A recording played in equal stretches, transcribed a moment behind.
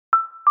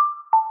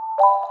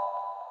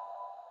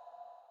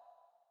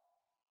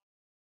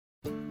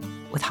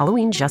With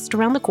Halloween just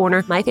around the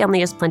corner, my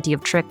family has plenty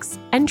of tricks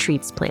and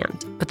treats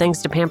planned. But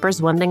thanks to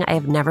Pampers, one thing I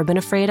have never been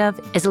afraid of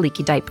is a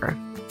leaky diaper.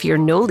 Fear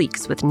no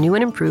leaks with new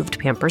and improved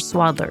Pampers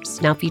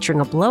Swaddlers, now featuring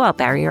a blowout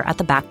barrier at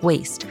the back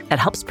waist that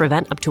helps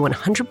prevent up to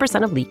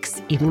 100% of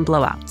leaks, even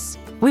blowouts.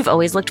 We've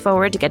always looked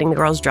forward to getting the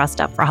girls dressed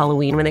up for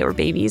Halloween when they were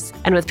babies.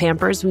 And with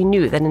Pampers, we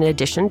knew that in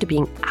addition to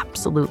being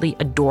absolutely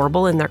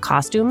adorable in their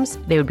costumes,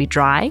 they would be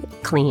dry,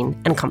 clean,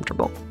 and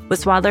comfortable.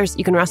 With Swaddlers,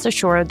 you can rest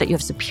assured that you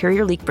have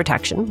superior leak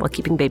protection while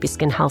keeping baby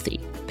skin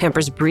healthy.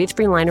 Pampers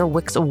Breathe-Free Liner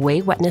wicks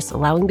away wetness,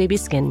 allowing baby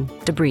skin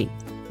to breathe,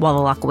 while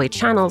the lock-away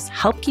channels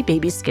help keep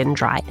baby skin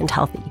dry and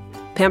healthy.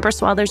 Pampers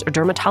Swaddlers are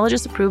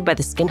dermatologist approved by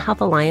the Skin Health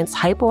Alliance,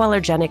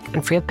 hypoallergenic,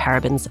 and free of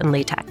parabens and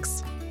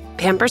latex.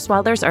 Pampers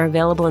Swaddlers are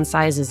available in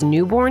sizes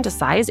newborn to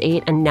size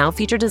 8 and now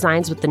feature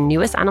designs with the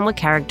newest animal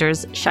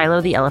characters,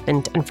 Shiloh the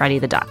elephant and Freddie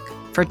the duck.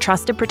 For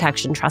trusted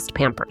protection, trust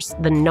Pampers,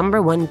 the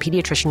 #1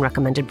 pediatrician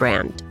recommended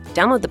brand.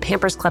 Download the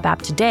Pampers Club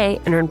app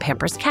today and earn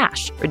Pampers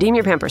Cash. Redeem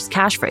your Pampers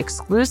Cash for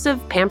exclusive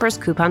Pampers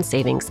coupon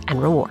savings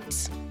and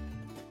rewards.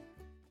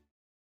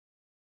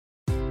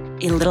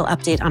 A little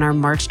update on our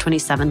March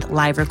 27th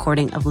live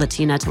recording of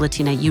Latina to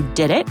Latina. You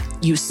did it.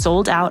 You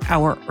sold out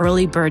our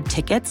early bird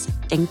tickets.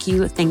 Thank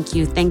you, thank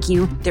you, thank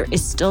you. There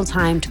is still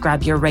time to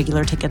grab your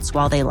regular tickets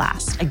while they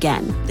last.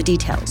 Again, the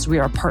details. We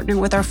are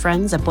partnering with our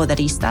friends at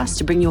Poderistas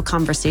to bring you a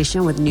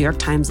conversation with New York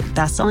Times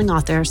bestselling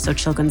author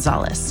Xochitl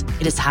Gonzalez.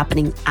 It is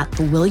happening at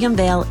the William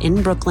Vale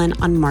in Brooklyn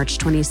on March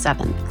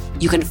 27th.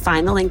 You can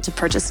find the link to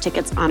purchase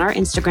tickets on our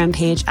Instagram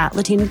page at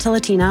Latina to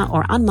Latina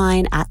or on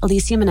mine at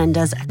Alicia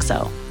Menendez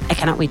XO. I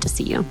cannot wait to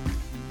see you.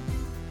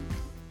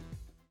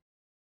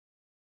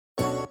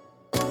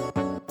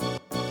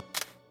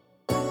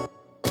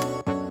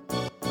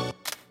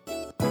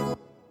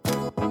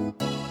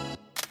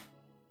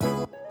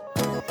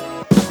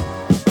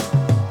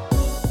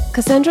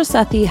 Cassandra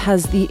Sethi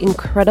has the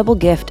incredible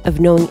gift of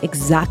knowing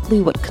exactly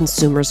what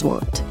consumers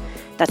want.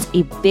 That's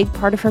a big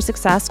part of her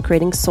success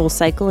creating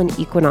SoulCycle and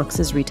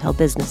Equinox's retail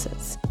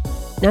businesses.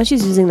 Now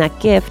she's using that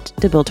gift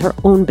to build her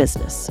own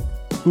business,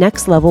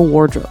 Next Level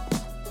Wardrobe,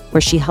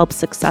 where she helps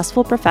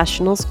successful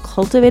professionals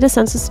cultivate a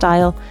sense of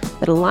style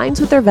that aligns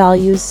with their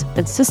values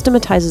and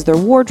systematizes their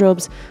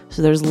wardrobes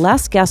so there's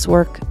less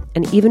guesswork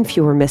and even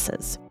fewer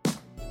misses.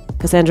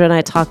 Cassandra and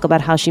I talk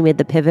about how she made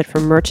the pivot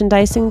from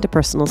merchandising to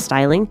personal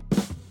styling,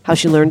 how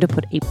she learned to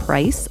put a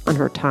price on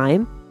her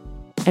time,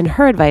 and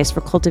her advice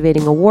for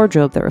cultivating a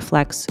wardrobe that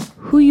reflects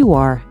who you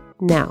are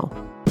now.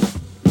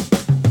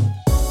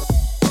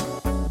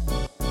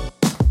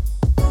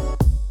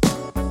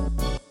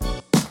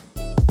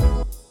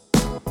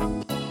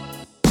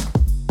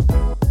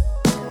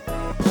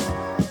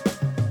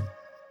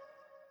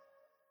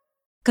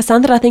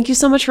 Cassandra, thank you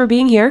so much for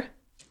being here.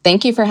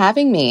 Thank you for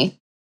having me.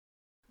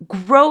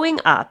 Growing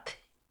up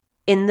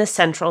in the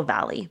Central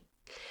Valley,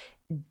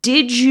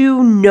 did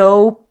you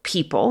know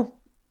people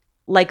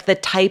like the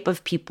type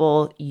of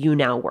people you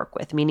now work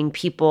with, meaning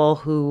people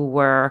who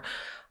were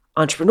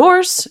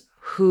entrepreneurs,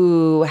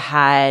 who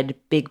had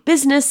big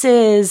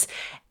businesses,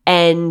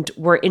 and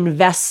were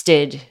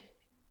invested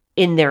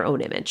in their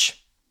own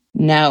image?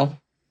 No.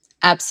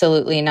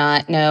 Absolutely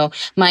not. No.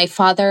 My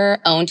father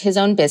owned his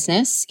own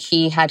business.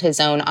 He had his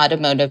own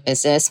automotive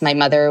business. My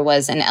mother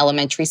was an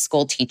elementary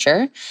school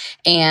teacher,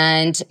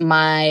 and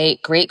my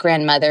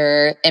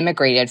great-grandmother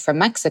immigrated from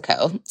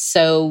Mexico.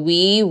 So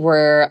we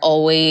were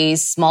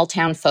always small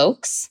town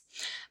folks.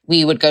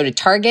 We would go to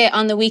Target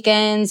on the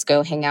weekends,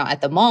 go hang out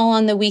at the mall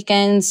on the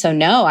weekends. So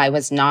no, I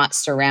was not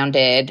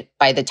surrounded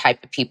by the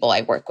type of people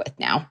I work with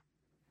now.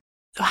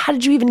 How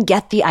did you even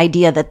get the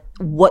idea that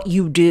what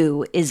you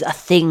do is a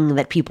thing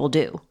that people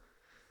do?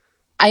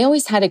 I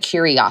always had a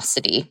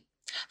curiosity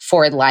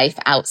for life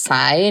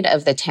outside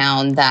of the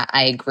town that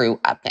I grew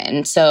up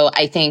in. So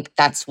I think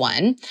that's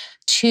one.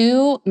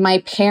 Two, my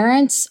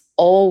parents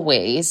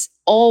always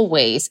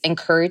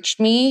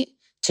encouraged me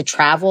to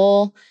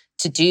travel,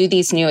 to do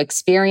these new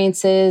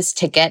experiences,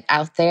 to get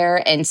out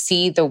there and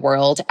see the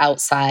world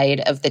outside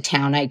of the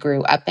town I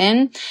grew up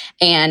in.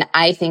 And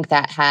I think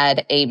that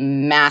had a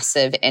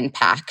massive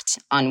impact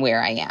on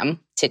where I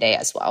am today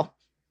as well.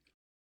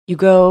 You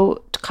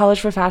go to college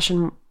for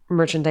fashion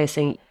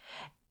merchandising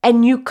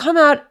and you come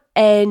out,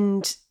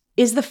 and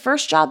is the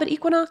first job at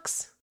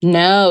Equinox?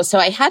 No. So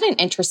I had an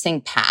interesting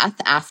path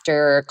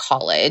after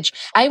college.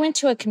 I went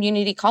to a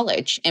community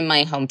college in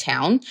my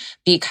hometown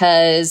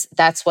because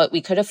that's what we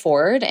could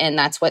afford and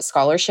that's what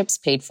scholarships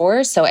paid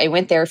for. So I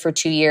went there for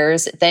 2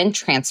 years, then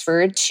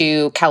transferred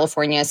to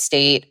California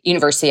State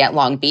University at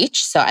Long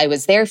Beach. So I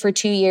was there for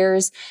 2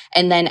 years.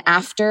 And then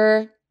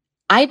after,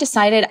 I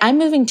decided I'm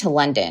moving to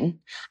London.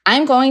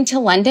 I'm going to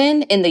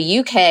London in the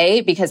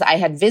UK because I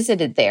had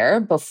visited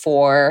there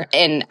before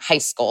in high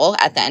school,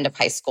 at the end of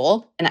high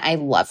school, and I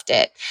loved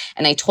it.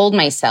 And I told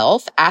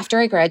myself, after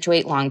I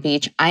graduate Long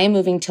Beach, I am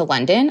moving to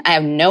London. I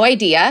have no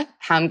idea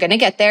how I'm going to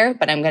get there,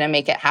 but I'm going to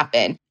make it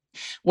happen.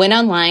 Went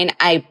online.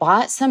 I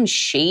bought some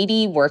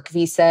shady work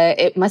visa.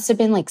 It must have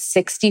been like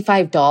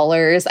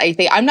 $65. I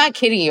think, I'm not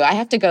kidding you. I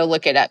have to go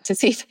look it up to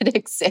see if it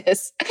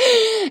exists.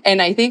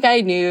 And I think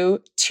I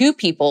knew 2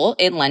 people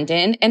in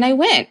London and I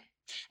went.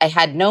 I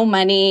had no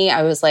money.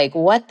 I was like,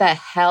 what the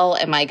hell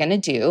am I going to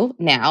do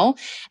now?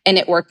 And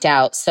it worked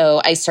out. So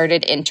I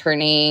started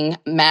interning,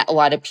 met a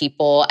lot of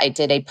people. I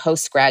did a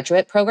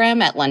postgraduate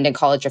program at London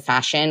College of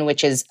Fashion,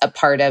 which is a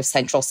part of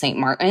Central St.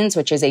 Martin's,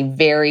 which is a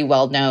very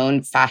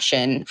well-known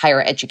fashion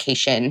higher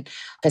education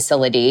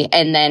facility.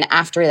 And then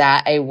after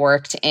that, I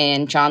worked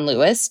in John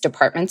Lewis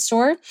department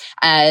store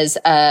as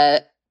a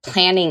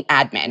planning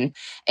admin.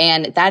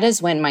 And that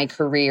is when my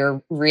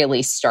career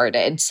really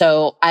started.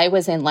 So I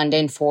was in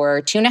London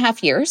for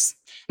 2.5 years.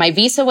 My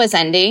visa was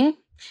ending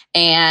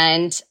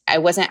and I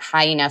wasn't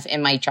high enough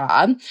in my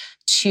job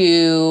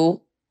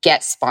to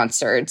get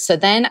sponsored. So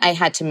then I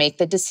had to make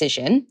the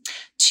decision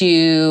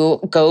to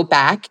go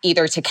back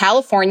either to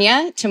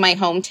California, to my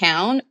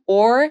hometown,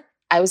 or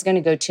I was going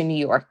to go to New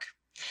York.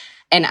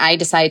 And I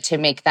decided to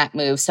make that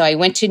move. So I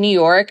went to New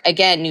York,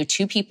 again, knew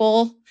 2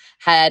 people,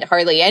 had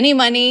hardly any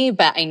money,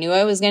 but I knew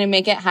I was going to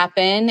make it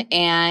happen.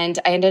 And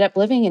I ended up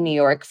living in New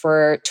York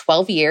for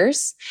 12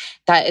 years.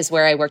 That is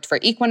where I worked for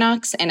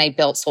Equinox and I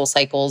built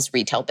SoulCycle's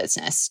retail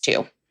business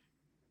too.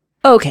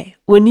 Okay,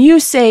 when you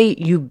say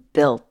you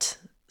built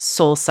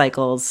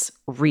SoulCycle's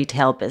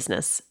retail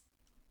business,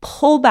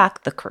 pull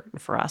back the curtain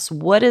for us.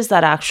 What does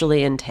that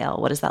actually entail?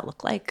 What does that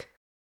look like?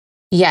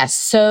 Yes.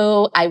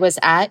 So I was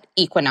at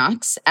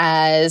Equinox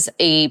as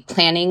a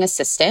planning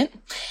assistant.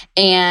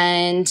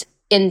 And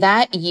in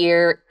that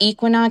year,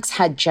 Equinox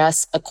had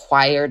just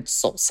acquired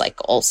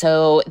SoulCycle.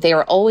 So they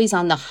were always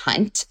on the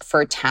hunt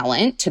for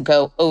talent to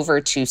go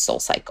over to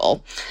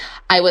SoulCycle.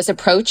 I was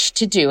approached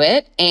to do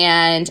it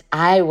and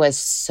I was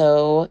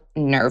so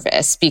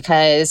nervous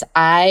because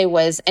I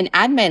was an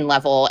admin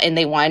level and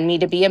they wanted me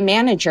to be a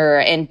manager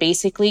and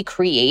basically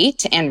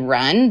create and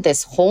run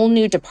this whole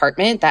new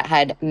department that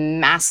had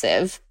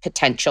massive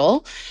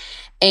potential.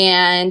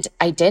 And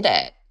I did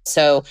it.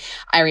 So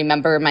I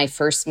remember my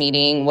first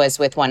meeting was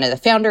with one of the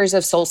founders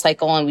of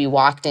SoulCycle and we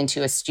walked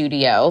into a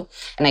studio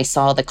and I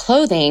saw the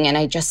clothing and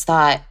I just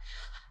thought,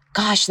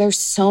 gosh, there's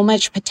so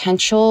much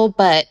potential,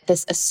 but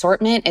this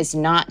assortment is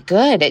not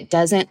good. It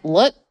doesn't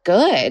look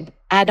good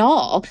at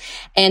all.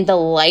 And the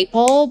light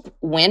bulb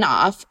went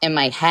off in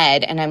my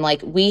head and I'm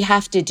like, we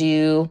have to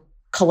do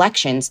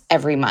collections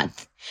every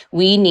month.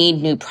 We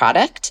need new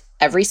product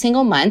every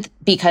single month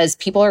because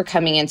people are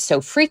coming in so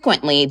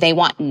frequently, they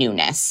want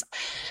newness.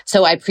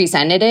 So I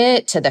presented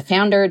it to the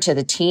founder, to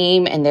the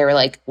team, and they were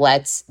like,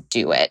 let's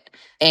do it.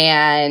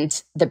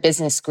 And the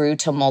business grew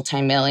to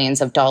multi-millions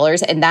of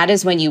dollars. And that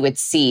is when you would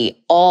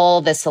see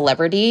all the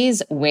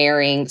celebrities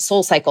wearing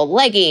SoulCycle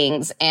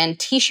leggings and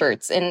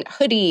t-shirts and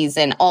hoodies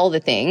and all the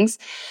things.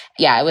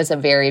 Yeah, it was a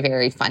very,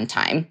 very fun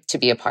time to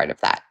be a part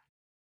of that.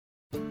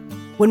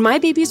 When my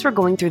babies were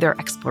going through their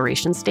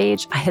exploration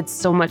stage, I had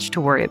so much to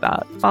worry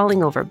about.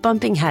 Falling over,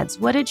 bumping heads.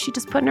 What did she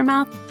just put in her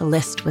mouth? The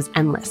list was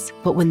endless.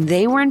 But when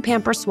they were in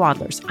Pampers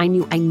Swaddlers, I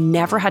knew I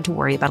never had to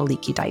worry about a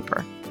leaky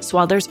diaper.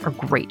 Swaddlers are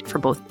great for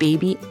both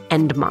baby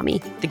and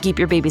mommy. They keep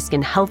your baby's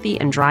skin healthy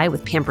and dry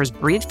with Pampers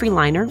Breathe-Free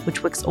Liner,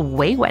 which wicks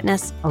away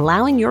wetness,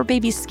 allowing your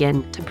baby's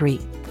skin to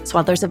breathe.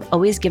 Swaddlers have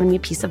always given me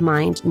peace of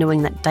mind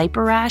knowing that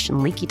diaper rash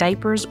and leaky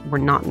diapers were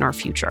not in our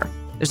future.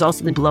 There's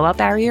also the blowout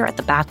barrier at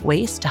the back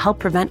waist to help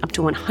prevent up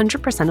to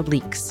 100% of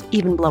leaks,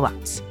 even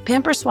blowouts.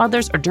 Pampers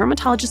Swaddlers are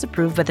dermatologist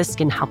approved by the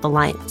Skin Health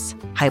Alliance,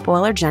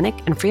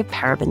 hypoallergenic and free of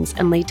parabens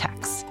and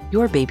latex.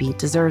 Your baby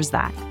deserves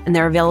that. And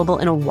they're available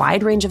in a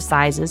wide range of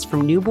sizes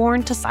from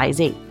newborn to size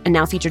 8, and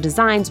now feature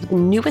designs with the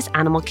newest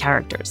animal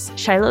characters,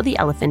 Shiloh the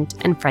elephant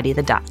and Freddie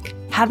the duck.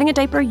 Having a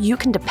diaper you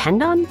can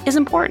depend on is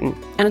important,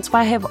 and it's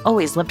why I have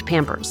always loved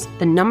Pampers,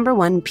 the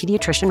 #1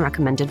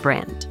 pediatrician-recommended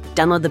brand.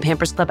 Download the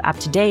Pampers Club app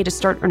today to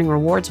start earning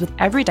rewards with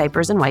every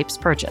diapers and wipes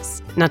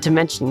purchase. Not to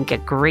mention,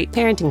 get great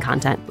parenting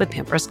content with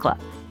Pampers Club.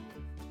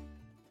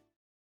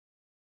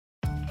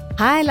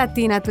 Hi,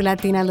 Latina to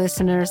Latina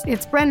listeners.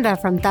 It's Brenda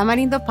from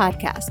Tamarindo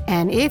Podcast.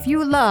 And if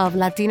you love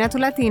Latina to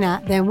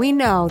Latina, then we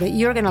know that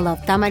you're going to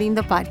love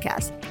Tamarindo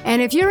Podcast. And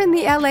if you're in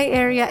the LA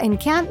area and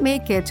can't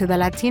make it to the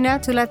Latina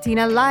to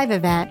Latina live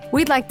event,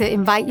 we'd like to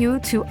invite you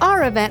to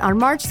our event on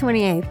March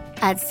 28th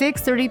at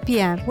 6:30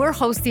 p.m. We're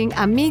hosting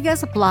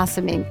Amigas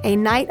Blossoming, a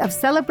night of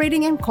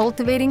celebrating and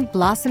cultivating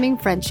blossoming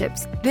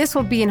friendships. This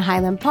will be in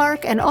Highland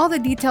Park, and all the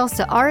details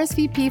to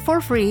RSVP for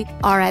free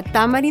are at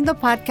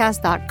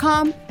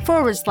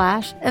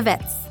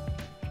tamarindopodcast.com/events.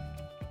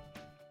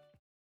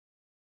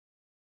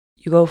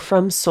 You go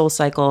from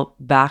SoulCycle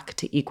back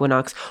to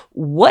Equinox.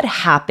 What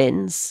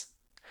happens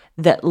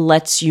that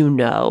lets you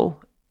know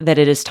that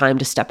it is time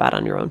to step out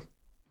on your own?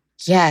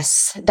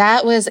 Yes,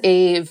 that was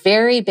a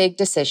very big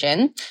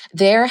decision.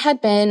 There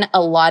had been a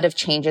lot of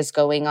changes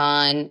going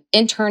on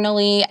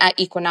internally at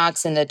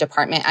Equinox in the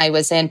department I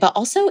was in, but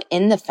also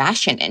in the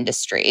fashion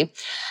industry.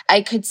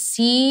 I could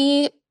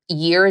see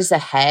years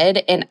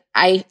ahead, and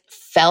I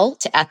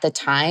felt at the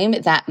time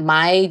that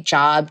my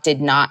job did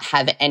not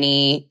have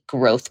any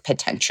growth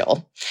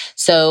potential.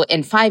 So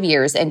in 5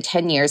 years and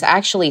 10 years, I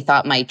actually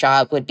thought my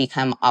job would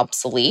become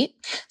obsolete.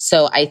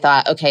 So I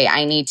thought, okay,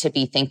 I need to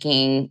be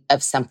thinking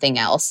of something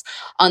else.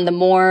 On the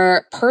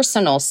more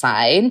personal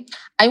side,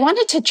 I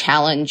wanted to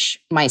challenge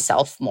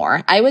myself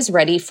more. I was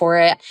ready for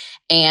it.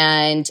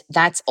 And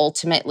that's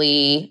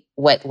ultimately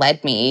what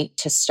led me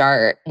to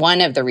start,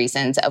 one of the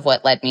reasons of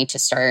what led me to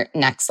start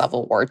Next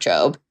Level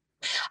Wardrobe.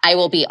 I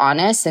will be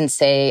honest and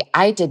say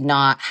I did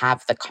not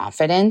have the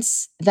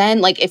confidence then.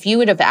 Like if you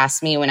would have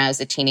asked me when I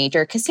was a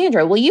teenager,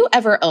 Cassandra, will you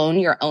ever own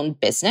your own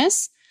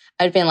business?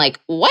 I'd been like,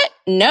 what?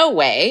 No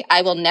way.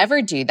 I will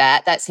never do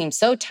that. That seems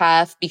so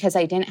tough because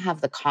I didn't have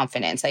the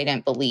confidence. I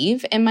didn't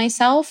believe in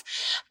myself.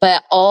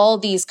 But all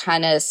these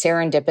kind of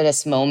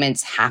serendipitous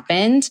moments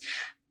happened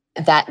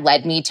that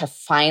led me to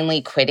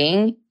finally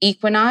quitting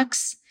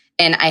Equinox.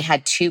 And I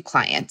had 2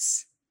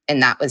 clients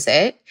and that was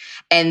it.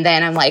 And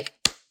then I'm like,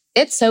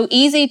 it's so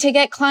easy to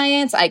get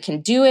clients. I can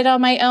do it on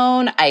my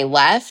own. I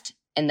left.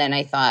 And then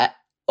I thought,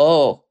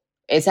 oh,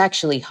 it's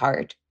actually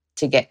hard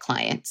to get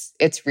clients.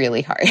 It's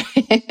really hard.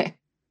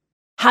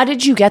 How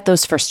did you get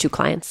those first 2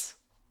 clients?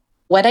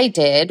 What I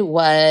did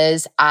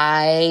was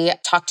I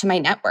talked to my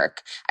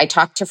network. I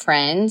talked to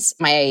friends.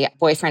 My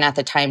boyfriend at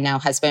the time, now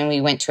husband, we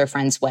went to a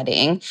friend's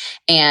wedding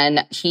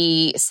and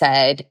he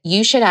said,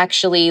 you should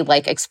actually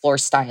explore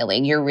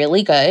styling. You're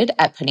really good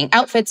at putting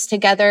outfits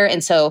together.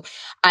 And so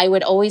I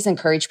would always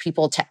encourage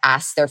people to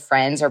ask their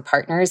friends or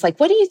partners,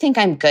 what do you think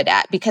I'm good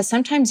at? Because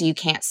sometimes you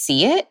can't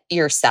see it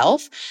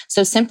yourself.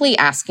 So simply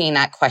asking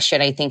that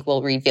question, I think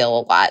will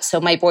reveal a lot.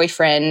 So my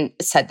boyfriend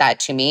said that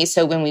to me.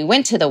 So when we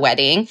went to the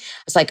wedding,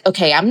 I was like,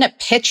 okay, I'm going to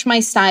pitch my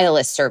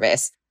stylist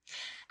service.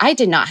 I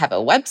did not have a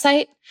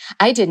website.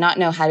 I did not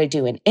know how to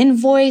do an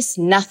invoice,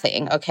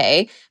 nothing.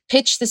 Okay.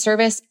 Pitched the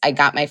service. I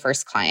got my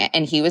first client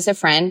and he was a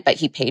friend, but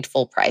he paid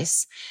full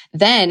price.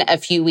 Then a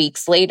few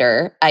weeks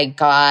later, I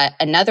got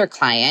another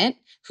client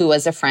who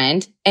was a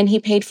friend and he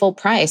paid full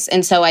price.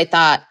 And so I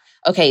thought,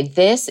 okay,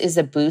 this is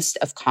a boost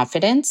of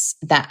confidence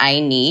that I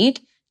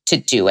need to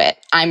do it.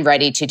 I'm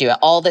ready to do it.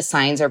 All the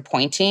signs are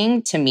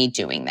pointing to me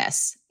doing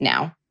this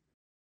now.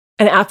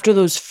 And after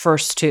those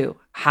first 2,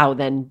 how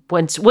then,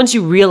 once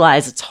you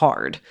realize it's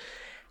hard,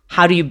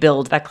 how do you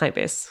build that client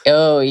base?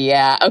 Oh,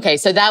 yeah. Okay.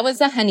 So that was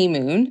the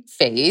honeymoon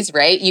phase,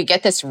 right? You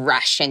get this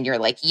rush and you're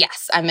like,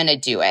 yes, I'm going to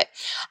do it.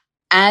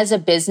 As a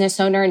business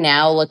owner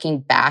now,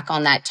 looking back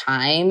on that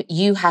time,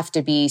 you have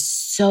to be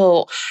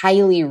so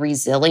highly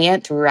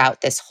resilient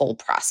throughout this whole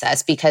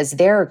process because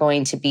there are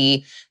going to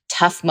be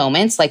tough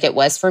moments like it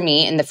was for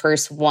me in the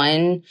first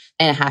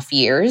 1.5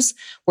 years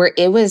where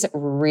it was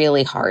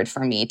really hard for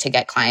me to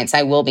get clients.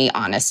 I will be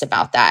honest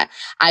about that.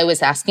 I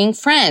was asking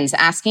friends,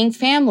 asking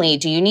family,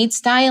 do you need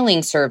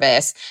styling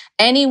service?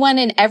 Anyone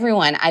and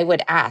everyone I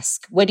would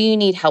ask, what do you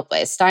need help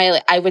with?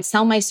 Styling. I would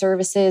sell my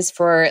services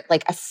for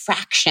a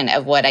fraction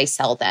of what I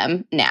sell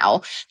them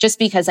now, just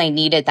because I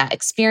needed that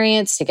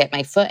experience to get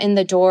my foot in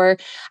the door.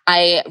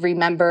 I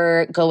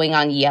remember going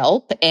on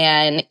Yelp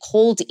and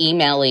cold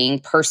emailing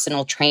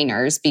personal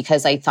trainers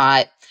because I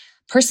thought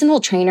personal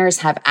trainers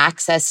have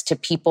access to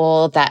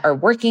people that are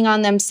working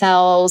on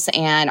themselves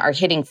and are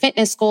hitting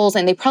fitness goals,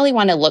 and they probably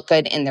want to look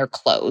good in their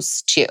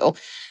clothes too.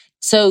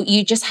 So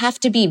you just have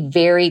to be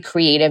very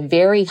creative,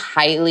 very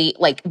highly,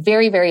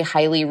 very, very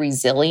highly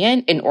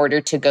resilient in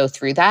order to go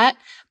through that.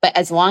 But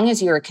as long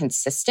as you're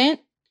consistent,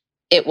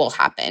 it will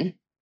happen.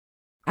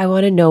 I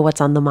want to know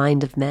what's on the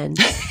mind of men.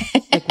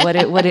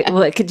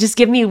 What could just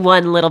give me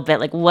one little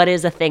bit, what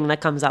is a thing that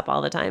comes up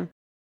all the time?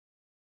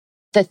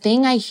 The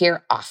thing I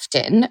hear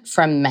often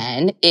from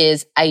men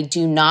is I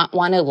do not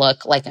want to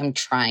look like I'm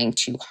trying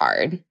too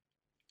hard.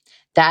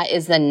 That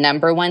is the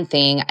number one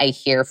thing I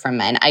hear from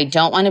men. I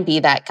don't want to be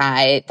that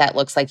guy that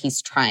looks like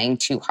he's trying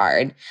too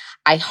hard.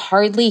 I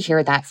hardly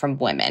hear that from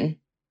women.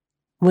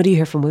 What do you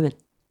hear from women?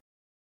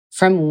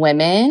 From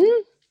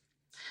women,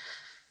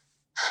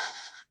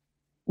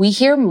 we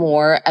hear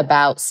more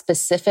about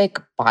specific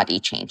body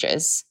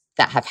changes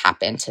that have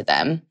happened to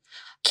them.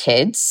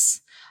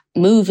 Kids,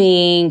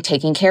 moving,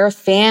 taking care of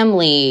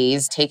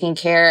families, taking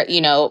care,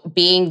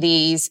 being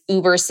these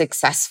uber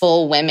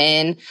successful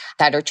women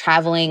that are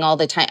traveling all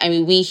the time. I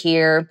mean, we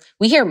hear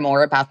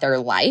more about their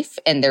life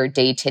and their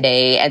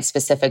day-to-day and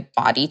specific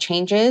body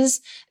changes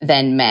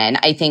than men.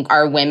 I think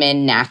our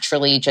women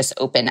naturally just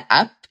open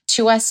up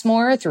to us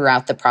more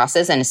throughout the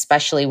process, and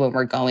especially when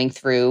we're going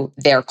through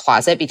their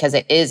closet, because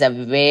it is a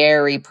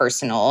very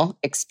personal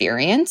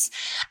experience.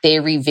 They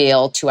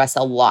reveal to us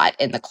a lot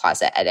in the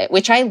closet edit,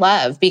 which I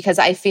love because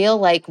I feel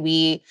like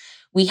we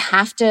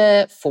have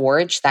to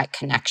forge that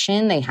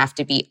connection. They have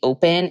to be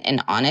open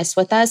and honest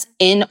with us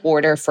in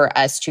order for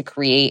us to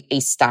create a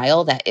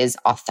style that is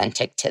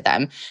authentic to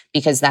them,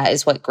 because that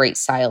is what great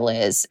style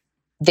is.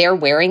 They're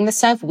wearing the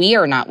stuff. We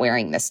are not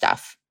wearing the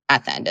stuff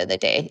at the end of the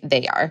day.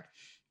 They are.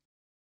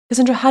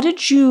 Cassandra, how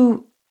did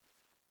you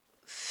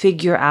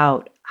figure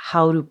out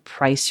how to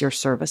price your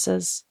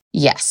services?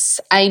 Yes,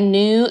 I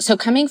knew. So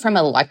coming from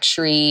a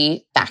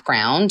luxury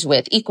background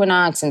with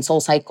Equinox and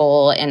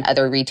SoulCycle and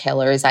other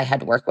retailers I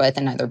had worked with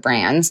and other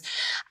brands,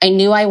 I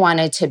knew I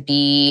wanted to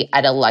be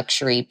at a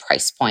luxury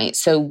price point.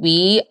 So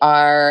we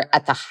are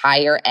at the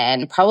higher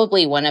end,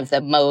 probably one of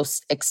the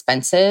most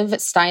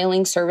expensive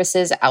styling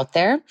services out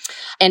there.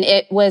 And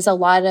it was a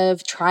lot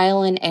of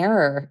trial and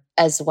error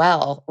as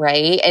well,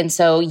 right? And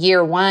so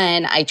year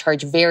one, I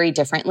charge very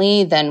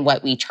differently than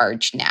what we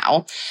charge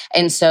now.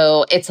 And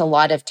so it's a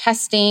lot of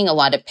testing, a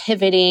lot of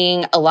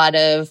pivoting, a lot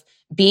of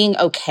being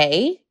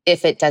okay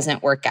if it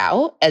doesn't work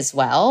out as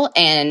well,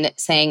 and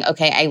saying,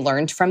 okay, I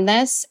learned from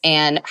this,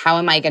 and how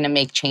am I going to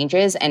make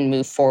changes and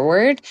move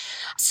forward?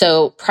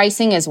 So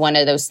pricing is one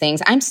of those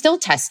things. I'm still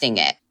testing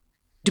it.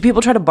 Do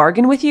people try to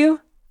bargain with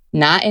you?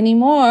 Not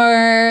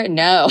anymore.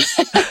 No.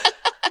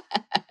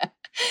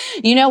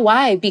 You know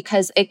why?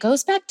 Because it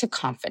goes back to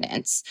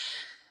confidence.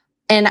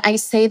 And I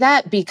say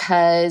that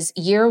because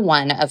year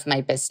one of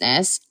my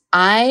business,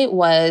 I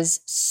was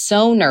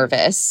so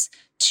nervous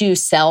to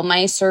sell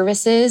my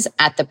services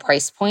at the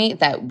price point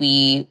that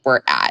we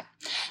were at.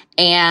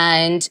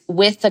 And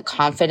with the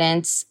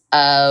confidence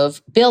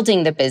of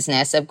building the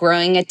business, of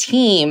growing a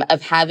team,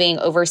 of having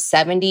over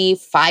 70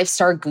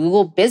 5-star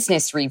Google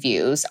business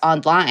reviews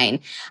online,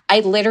 I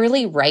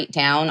literally write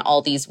down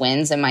all these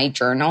wins in my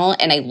journal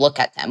and I look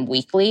at them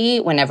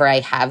weekly whenever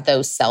I have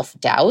those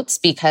self-doubts,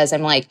 because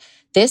I'm like,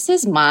 this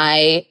is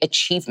my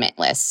achievement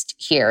list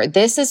here.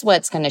 This is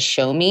what's going to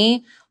show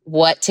me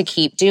what to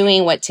keep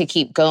doing, what to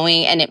keep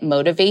going. And it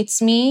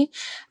motivates me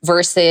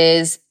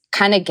versus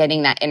kind of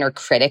getting that inner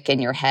critic in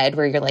your head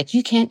where you're like,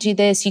 you can't do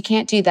this, you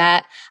can't do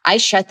that. I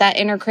shut that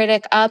inner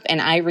critic up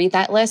and I read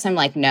that list. I'm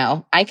like,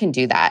 no, I can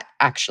do that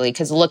actually,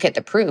 because look at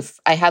the proof.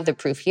 I have the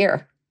proof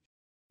here.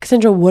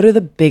 Cassandra, what are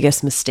the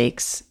biggest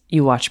mistakes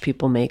you watch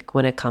people make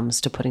when it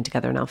comes to putting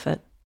together an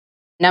outfit?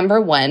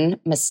 Number one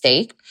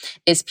mistake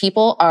is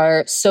people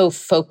are so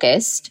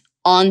focused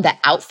on the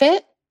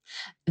outfit,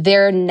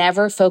 they're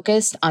never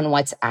focused on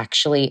what's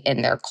actually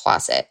in their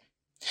closet.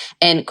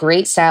 And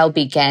great style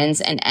begins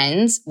and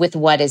ends with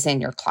what is in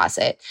your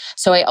closet.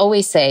 So I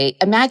always say,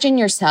 imagine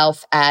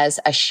yourself as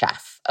a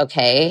chef,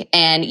 okay?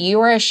 And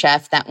you are a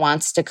chef that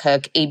wants to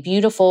cook a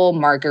beautiful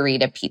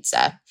margarita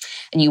pizza.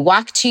 And you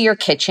walk to your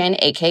kitchen,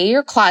 aka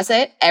your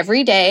closet,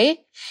 every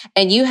day,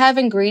 and you have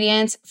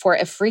ingredients for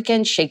a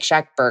freaking Shake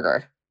Shack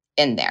burger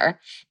in there.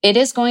 It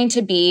is going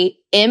to be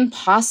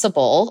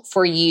impossible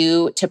for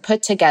you to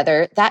put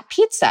together that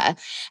pizza.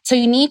 So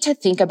you need to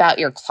think about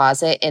your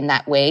closet in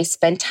that way.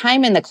 Spend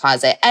time in the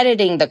closet,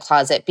 editing the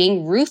closet,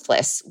 being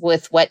ruthless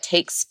with what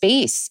takes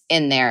space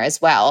in there as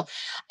well,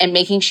 and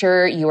making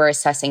sure you are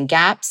assessing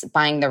gaps,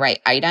 buying the right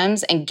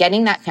items, and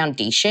getting that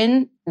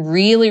foundation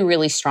really,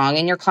 really strong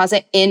in your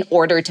closet in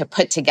order to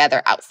put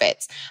together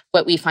outfits.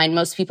 What we find,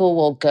 most people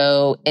will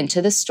go into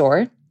the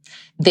store,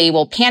 they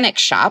will panic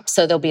shop.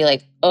 So they'll be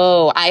like,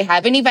 oh, I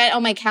have an event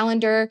on my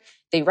calendar.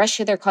 They rush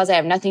to their closet. I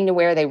have nothing to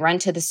wear. They run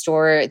to the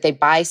store. They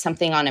buy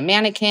something on a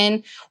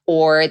mannequin,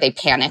 or they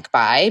panic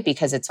buy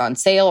because it's on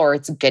sale or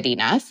it's good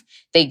enough.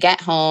 They get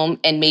home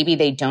and maybe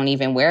they don't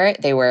even wear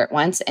it. They wear it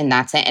once and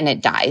that's it. And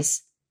it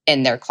dies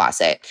in their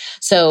closet.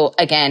 So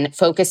again,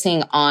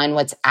 focusing on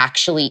what's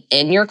actually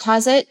in your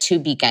closet to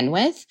begin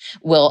with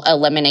will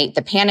eliminate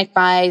the panic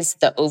buys,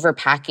 the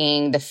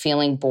overpacking, the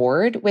feeling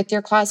bored with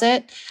your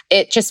closet.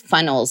 It just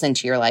funnels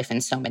into your life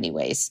in so many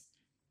ways.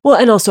 Well,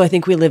 and also I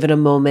think we live in a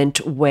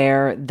moment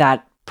where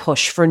that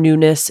push for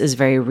newness is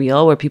very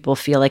real, where people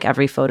feel like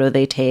every photo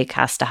they take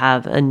has to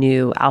have a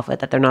new outfit,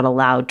 that they're not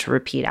allowed to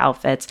repeat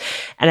outfits.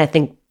 And I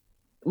think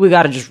we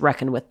got to just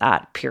reckon with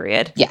that,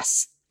 period.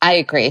 Yes. I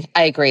agree.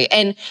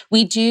 And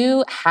we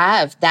do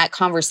have that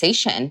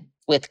conversation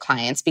with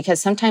clients,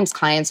 because sometimes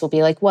clients will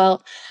be like,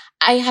 well,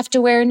 I have to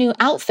wear a new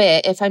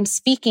outfit if I'm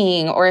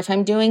speaking or if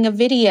I'm doing a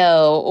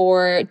video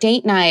or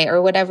date night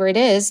or whatever it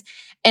is.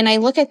 And I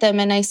look at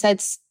them and I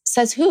said,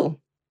 says who?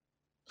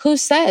 Who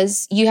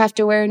says you have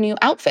to wear a new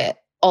outfit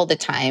all the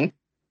time?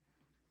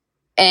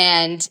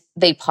 And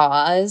they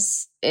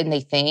pause and they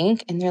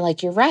think, and they're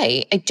like, you're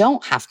right. I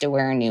don't have to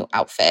wear a new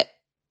outfit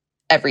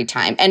every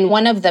time. And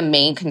one of the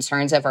main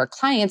concerns of our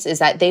clients is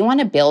that they want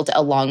to build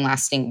a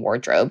long-lasting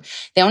wardrobe.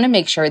 They want to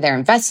make sure they're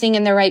investing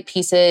in the right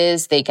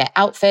pieces, they get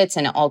outfits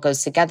and it all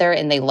goes together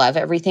and they love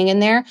everything in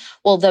there.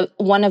 Well,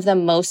 one of the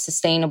most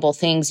sustainable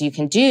things you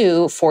can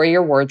do for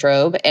your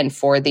wardrobe and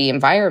for the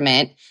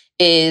environment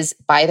is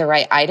buy the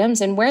right items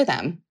and wear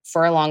them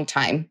for a long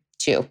time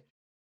too.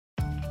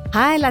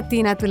 Hi,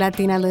 Latina to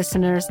Latina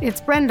listeners. It's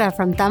Brenda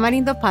from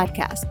Tamarindo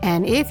Podcast.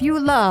 And if you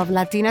love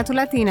Latina to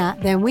Latina,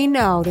 then we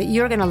know that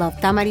you're going to love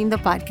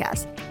Tamarindo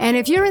Podcast. And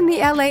if you're in the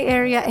LA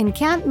area and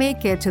can't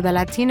make it to the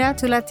Latina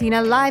to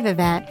Latina live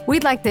event,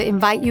 we'd like to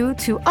invite you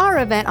to our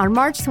event on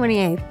March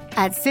 28th.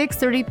 At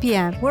 6:30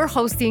 p.m., we're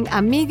hosting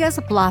Amigas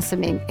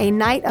Blossoming, a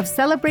night of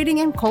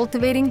celebrating and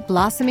cultivating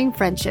blossoming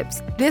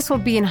friendships. This will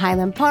be in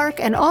Highland Park,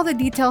 and all the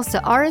details to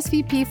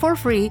RSVP for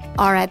free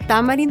are at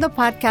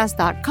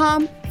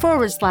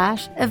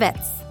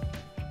tamarindopodcast.com/events.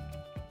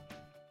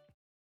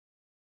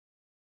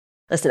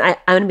 Listen, I'm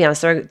going to be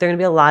honest, there are going to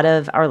be a lot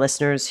of our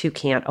listeners who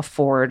can't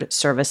afford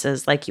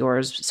services like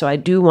yours. So I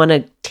do want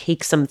to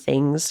take some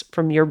things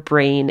from your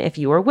brain, if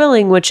you are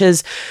willing, which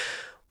is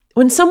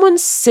when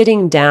someone's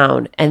sitting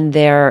down and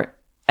I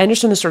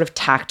understand the sort of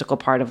tactical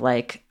part of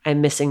like, I'm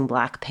missing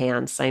black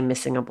pants, I'm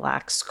missing a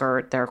black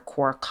skirt, their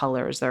core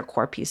colors, their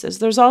core pieces.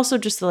 There's also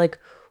just the like,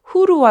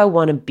 who do I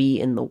want to be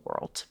in the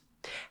world?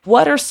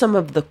 What are some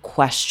of the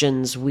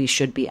questions we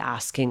should be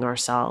asking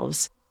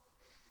ourselves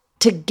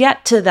to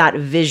get to that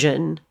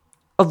vision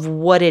of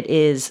what it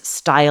is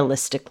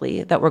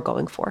stylistically that we're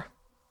going for?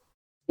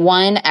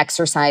 One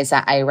exercise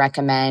that I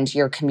recommend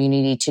your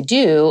community to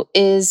do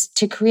is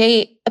to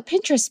create a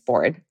Pinterest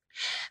board.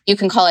 You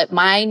can call it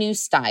My New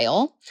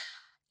Style.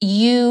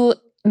 You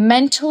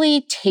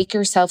mentally take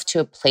yourself to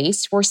a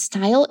place where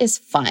style is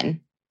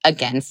fun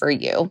again for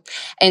you.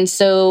 And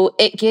so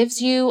it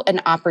gives you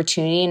an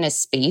opportunity and a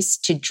space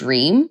to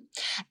dream.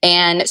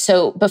 And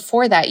so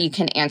before that, you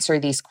can answer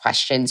these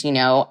questions,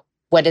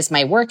 what is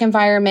my work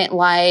environment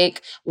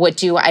like? What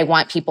do I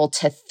want people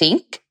to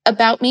think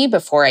about me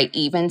before I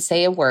even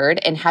say a word?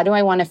 And how do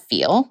I want to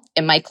feel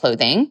in my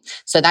clothing?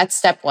 So that's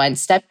step one.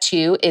 Step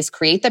two is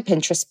create the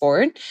Pinterest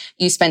board.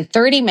 You spend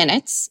 30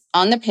 minutes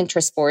on the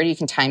Pinterest board. You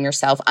can time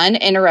yourself,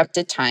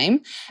 uninterrupted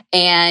time.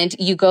 And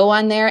you go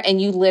on there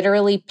and you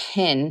literally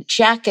pin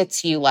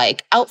jackets you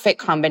like, outfit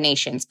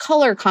combinations,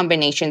 color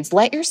combinations.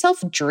 Let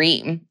yourself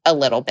dream a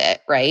little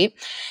bit, right?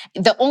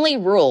 The only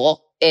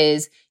rule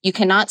is you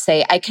cannot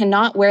say, I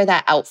cannot wear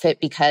that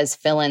outfit because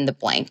fill in the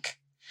blank.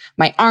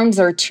 My arms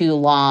are too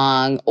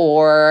long,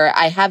 or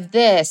I have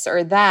this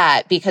or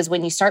that, because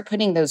when you start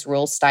putting those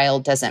rules, style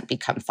doesn't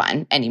become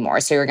fun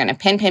anymore. So you're going to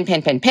pin.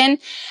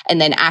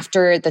 And then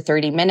after the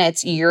 30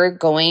 minutes, you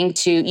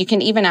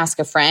can even ask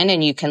a friend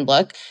and you can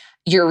look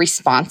your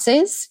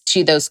responses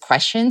to those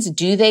questions.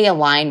 Do they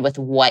align with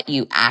what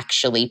you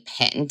actually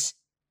pinned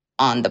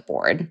on the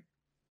board?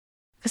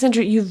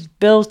 Cassandra, you've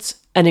built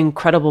an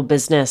incredible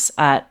business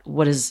at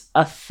what is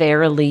a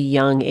fairly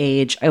young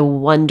age. I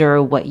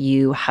wonder what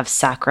you have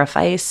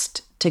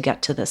sacrificed to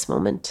get to this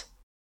moment.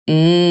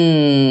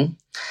 I'm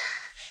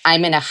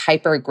in a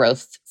hyper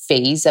growth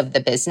phase of the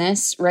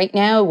business right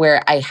now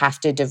where I have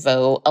to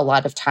devote a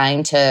lot of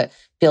time to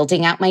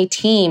building out my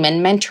team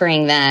and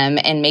mentoring them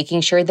and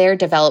making sure they're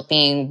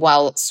developing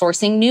while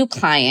sourcing new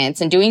clients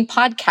and doing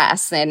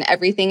podcasts and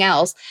everything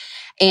else.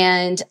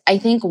 And I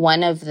think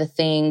one of the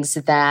things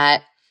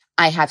that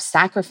I have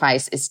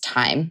sacrificed is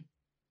time.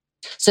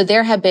 So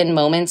there have been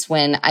moments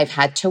when I've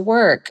had to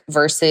work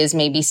versus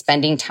maybe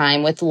spending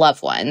time with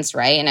loved ones,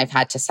 right? And I've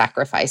had to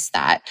sacrifice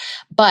that.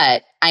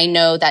 But I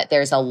know that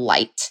there's a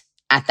light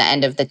at the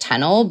end of the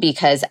tunnel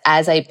because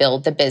as I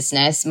build the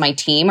business, my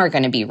team are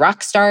going to be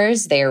rock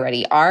stars. They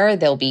already are.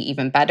 They'll be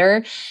even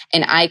better.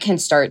 And I can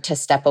start to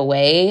step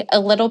away a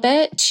little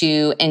bit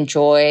to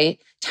enjoy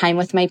time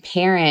with my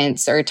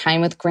parents or time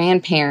with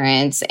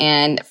grandparents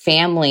and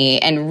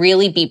family and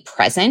really be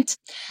present.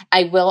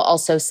 I will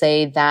also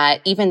say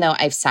that even though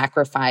I've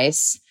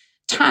sacrificed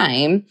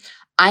time,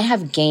 I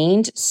have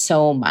gained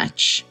so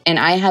much and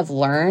I have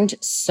learned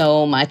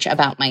so much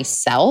about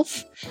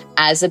myself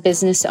as a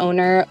business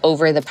owner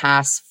over the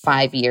past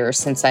 5 years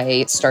since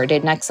I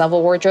started Next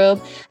Level Wardrobe.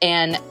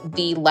 And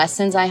the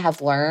lessons I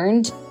have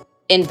learned,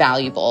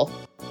 invaluable.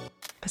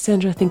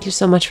 Cassandra, thank you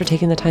so much for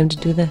taking the time to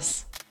do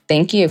this.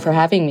 Thank you for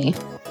having me.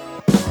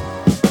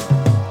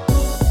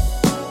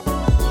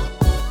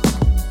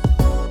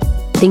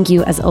 Thank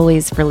you, as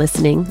always, for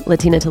listening.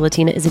 Latina to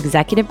Latina is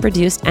executive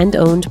produced and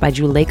owned by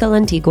Juleka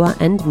Lantigua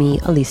and me,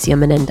 Alicia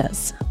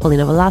Menendez.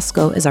 Paulina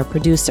Velasco is our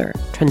producer.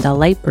 Trendell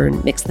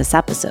Lightburn mixed this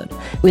episode.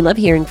 We love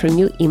hearing from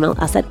you. Email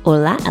us at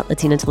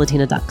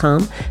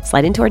hola@latinatolatina.com.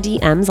 Slide into our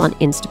DMs on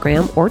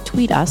Instagram or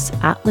tweet us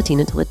at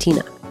Latina to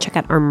Latina. Check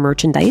out our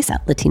merchandise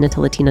at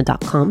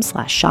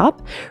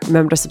latinatolatina.com/shop.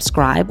 Remember to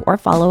subscribe or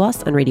follow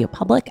us on Radio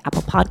Public,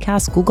 Apple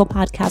Podcasts, Google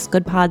Podcasts,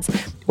 Good Pods,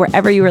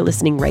 wherever you are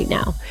listening right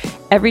now.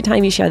 Every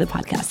time you share the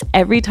podcast,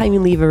 every time you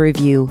leave a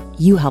review,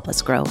 you help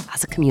us grow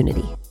as a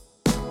community.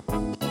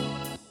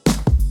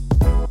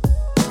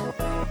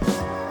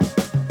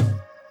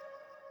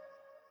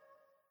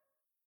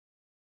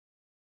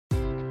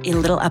 A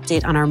little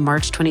update on our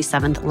March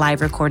 27th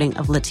live recording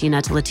of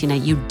Latina to Latina.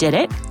 You did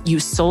it. You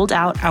sold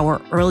out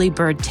our early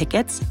bird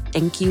tickets.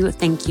 Thank you,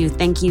 thank you,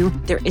 thank you.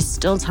 There is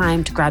still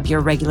time to grab your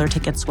regular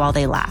tickets while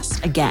they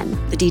last. Again,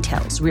 the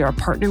details. We are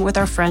partnering with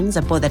our friends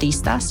at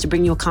Poderistas to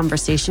bring you a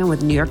conversation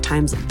with New York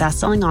Times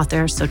bestselling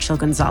author Xochitl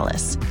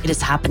Gonzalez. It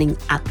is happening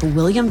at the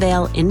William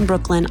Vale in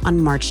Brooklyn on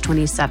March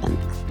 27th.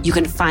 You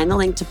can find the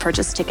link to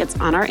purchase tickets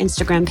on our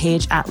Instagram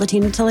page at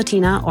Latina to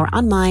Latina or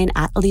on mine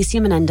at Alicia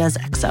Menendez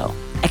XO.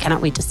 I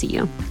cannot wait to see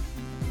you.